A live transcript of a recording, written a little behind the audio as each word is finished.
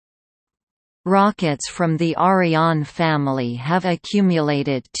Rockets from the Ariane family have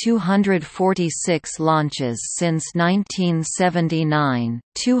accumulated 246 launches since 1979,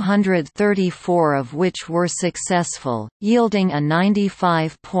 234 of which were successful, yielding a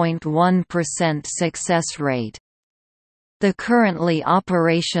 95.1% success rate. The currently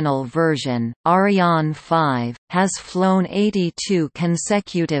operational version, Ariane 5, has flown 82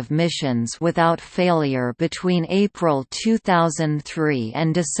 consecutive missions without failure between April 2003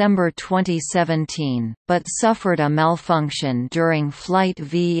 and December 2017, but suffered a malfunction during Flight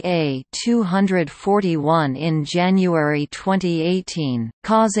VA-241 in January 2018,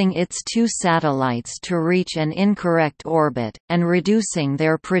 causing its two satellites to reach an incorrect orbit, and reducing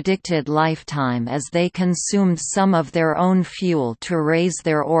their predicted lifetime as they consumed some of their own fuel to raise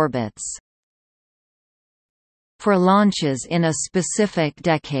their orbits. For launches in a specific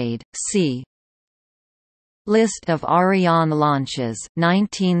decade, see List of Ariane launches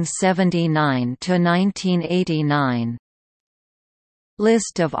 1979 to 1989.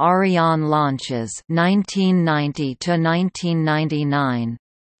 List of Ariane launches 1990 to 1999.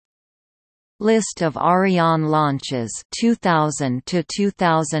 List of Ariane launches 2000 to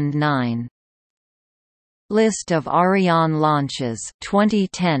 2009. List of Ariane launches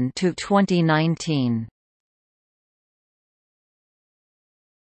 2010 to 2019.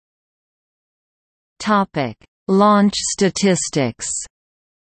 Topic: Launch statistics.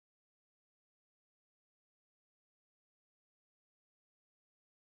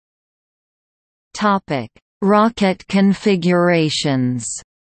 Topic: Rocket configurations.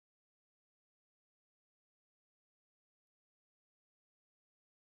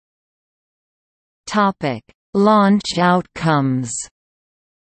 Topic: Launch outcomes.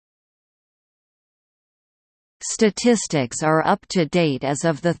 Statistics are up to date as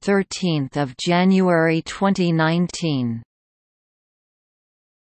of 13 January 2019.